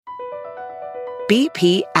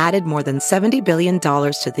BP added more than $70 billion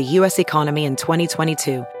to the U.S. economy in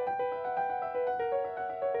 2022.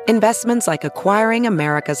 Investments like acquiring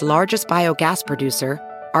America's largest biogas producer,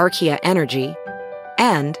 Archaea Energy,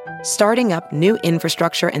 and starting up new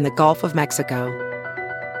infrastructure in the Gulf of Mexico.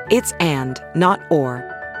 It's and, not or.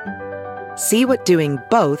 See what doing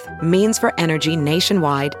both means for energy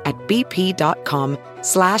nationwide at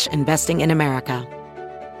bp.com/investing in America.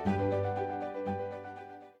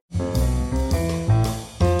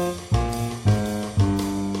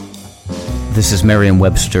 This is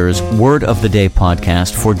Merriam-Webster's Word of the Day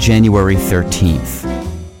podcast for January 13th.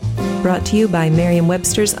 Brought to you by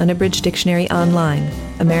Merriam-Webster's Unabridged Dictionary Online,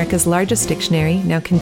 America's largest dictionary, now